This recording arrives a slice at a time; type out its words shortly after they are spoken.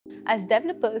As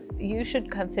developers, you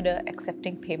should consider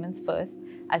accepting payments first,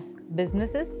 as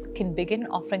businesses can begin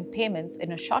offering payments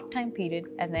in a short time period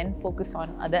and then focus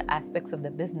on other aspects of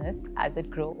the business as it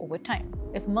grows over time.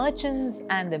 If merchants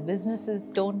and their businesses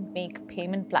don't make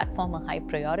payment platform a high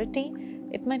priority,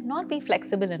 it might not be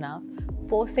flexible enough,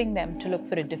 forcing them to look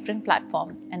for a different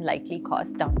platform and likely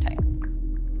cause downtime.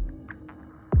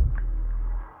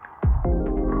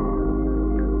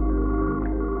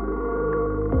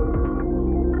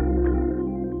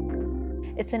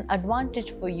 It's an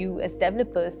advantage for you as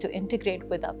developers to integrate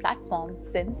with our platform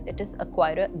since it is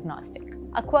acquirer agnostic.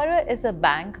 Acquirer is a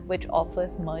bank which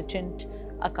offers merchant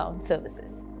account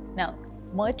services. Now,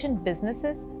 merchant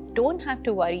businesses don't have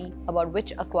to worry about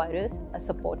which acquirers are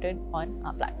supported on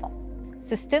our platform.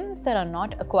 Systems that are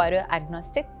not acquirer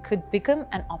agnostic could become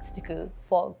an obstacle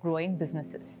for growing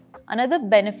businesses. Another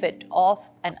benefit of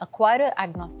an acquirer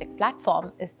agnostic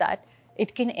platform is that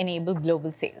it can enable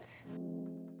global sales.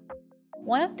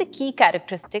 One of the key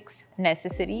characteristics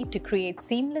necessary to create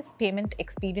seamless payment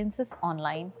experiences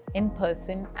online, in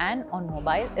person, and on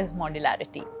mobile is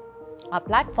modularity. Our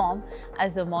platform,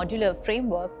 as a modular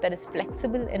framework that is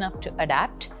flexible enough to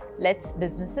adapt, lets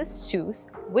businesses choose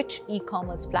which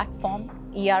e-commerce platform,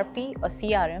 ERP, or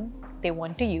CRM they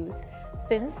want to use,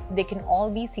 since they can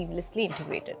all be seamlessly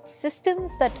integrated.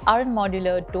 Systems that aren't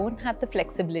modular don't have the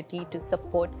flexibility to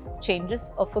support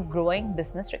changes of a growing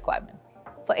business requirement.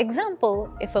 For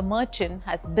example, if a merchant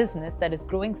has business that is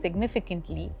growing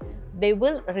significantly, they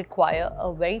will require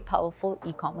a very powerful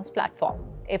e-commerce platform.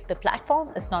 If the platform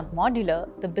is not modular,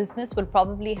 the business will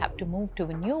probably have to move to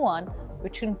a new one,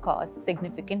 which can cause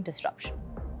significant disruption.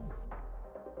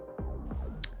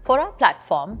 For our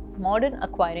platform, modern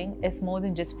acquiring is more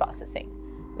than just processing,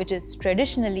 which is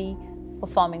traditionally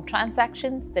performing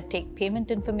transactions that take payment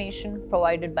information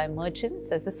provided by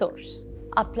merchants as a source.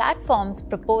 Our platform's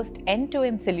proposed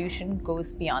end-to-end solution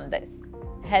goes beyond this,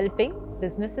 helping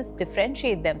businesses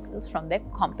differentiate themselves from their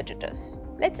competitors.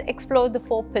 Let's explore the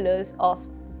 4 pillars of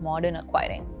modern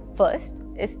acquiring. First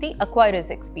is the acquirer's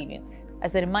experience.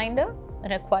 As a reminder,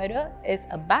 an acquirer is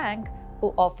a bank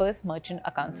who offers merchant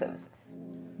account services.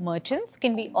 Merchants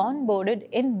can be onboarded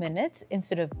in minutes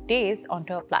instead of days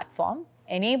onto a platform,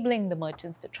 enabling the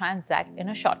merchants to transact in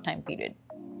a short time period.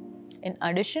 In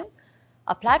addition,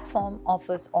 a platform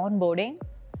offers onboarding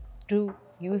through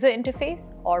user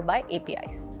interface or by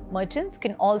APIs. Merchants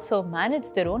can also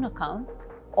manage their own accounts,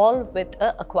 all with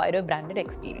an acquirer branded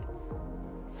experience.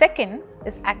 Second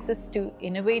is access to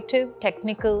innovative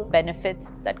technical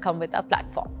benefits that come with our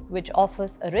platform, which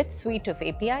offers a rich suite of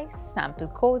APIs, sample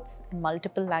codes, and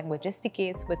multiple language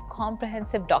SDKs with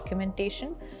comprehensive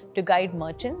documentation to guide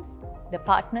merchants, their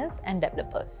partners, and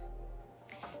developers.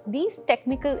 These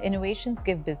technical innovations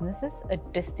give businesses a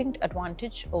distinct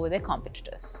advantage over their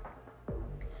competitors.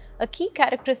 A key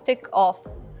characteristic of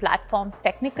platform's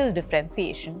technical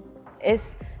differentiation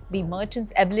is the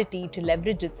merchant's ability to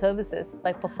leverage its services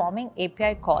by performing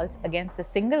API calls against a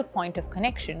single point of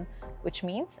connection, which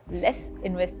means less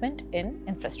investment in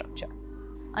infrastructure.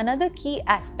 Another key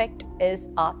aspect is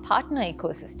our partner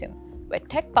ecosystem, where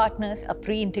tech partners are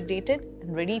pre-integrated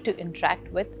and ready to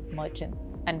interact with merchants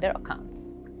and their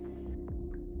accounts.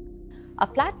 Our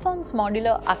platform's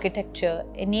modular architecture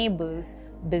enables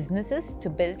businesses to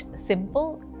build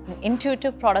simple and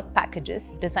intuitive product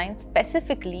packages designed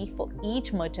specifically for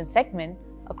each merchant segment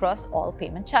across all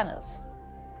payment channels.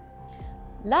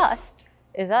 Last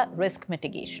is our risk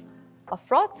mitigation. A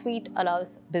fraud suite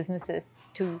allows businesses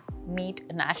to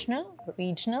meet national,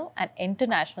 regional, and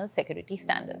international security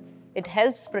standards. It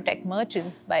helps protect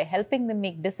merchants by helping them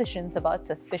make decisions about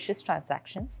suspicious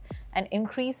transactions and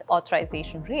increase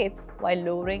authorization rates while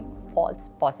lowering false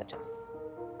positives.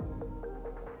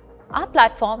 Our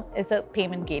platform is a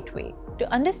payment gateway. To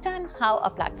understand how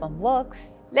our platform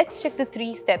works, let's check the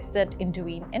 3 steps that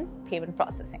intervene in payment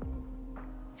processing.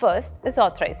 First is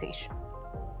authorization.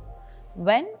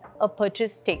 When a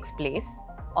purchase takes place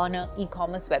on an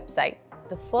e-commerce website,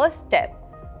 the first step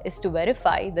is to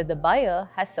verify that the buyer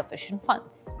has sufficient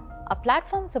funds. Our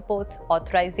platform supports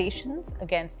authorizations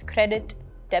against credit,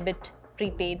 debit,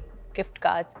 prepaid, gift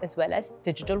cards, as well as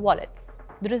digital wallets.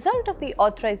 The result of the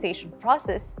authorization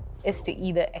process is to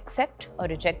either accept or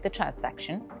reject the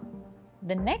transaction.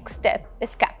 The next step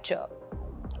is capture.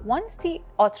 Once the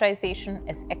authorization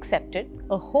is accepted,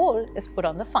 a hold is put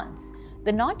on the funds.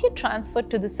 They're not yet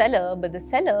transferred to the seller, but the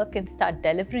seller can start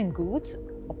delivering goods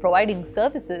or providing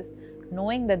services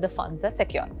knowing that the funds are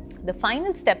secure. The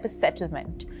final step is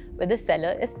settlement, where the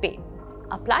seller is paid.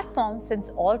 Our platform sends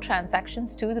all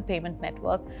transactions to the payment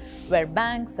network, where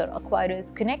banks or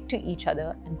acquirers connect to each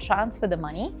other and transfer the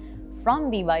money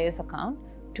from the buyer's account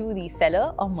to the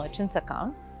seller or merchant's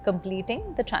account,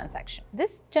 completing the transaction.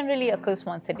 This generally occurs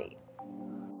once a day.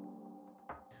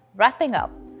 Wrapping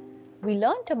up, we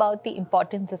learned about the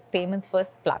importance of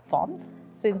payments-first platforms,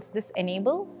 since this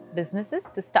enables businesses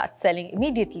to start selling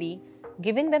immediately,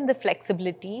 giving them the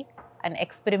flexibility and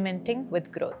experimenting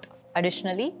with growth.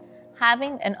 Additionally,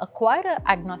 having an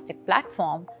acquirer-agnostic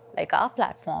platform like our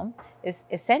platform is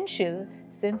essential,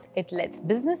 since it lets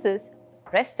businesses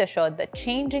rest assured that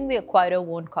changing the acquirer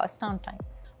won't cause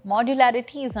downtimes.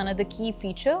 Modularity is another key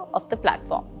feature of the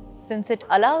platform, since it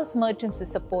allows merchants to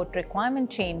support requirement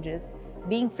changes,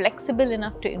 being flexible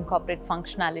enough to incorporate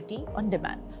functionality on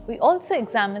demand. We also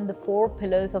examined the 4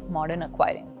 pillars of modern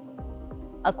acquiring.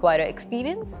 Acquirer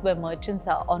experience, where merchants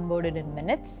are onboarded in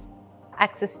minutes,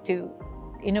 access to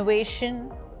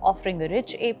innovation, offering a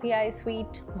rich API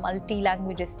suite,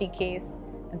 multi-language SDKs,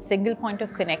 and single point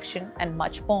of connection, and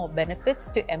much more benefits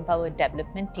to empower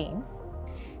development teams.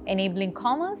 Enabling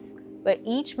commerce, where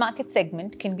each market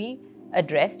segment can be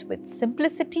addressed with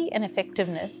simplicity and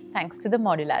effectiveness thanks to the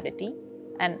modularity.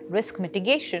 And risk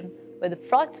mitigation, where the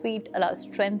fraud suite allows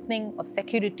strengthening of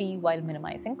security while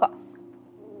minimizing costs.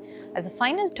 As a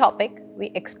final topic,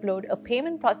 we explored a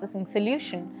payment processing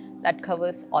solution that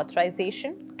covers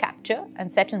authorization, capture,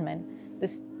 and settlement,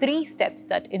 these 3 steps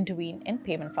that intervene in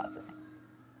payment processing.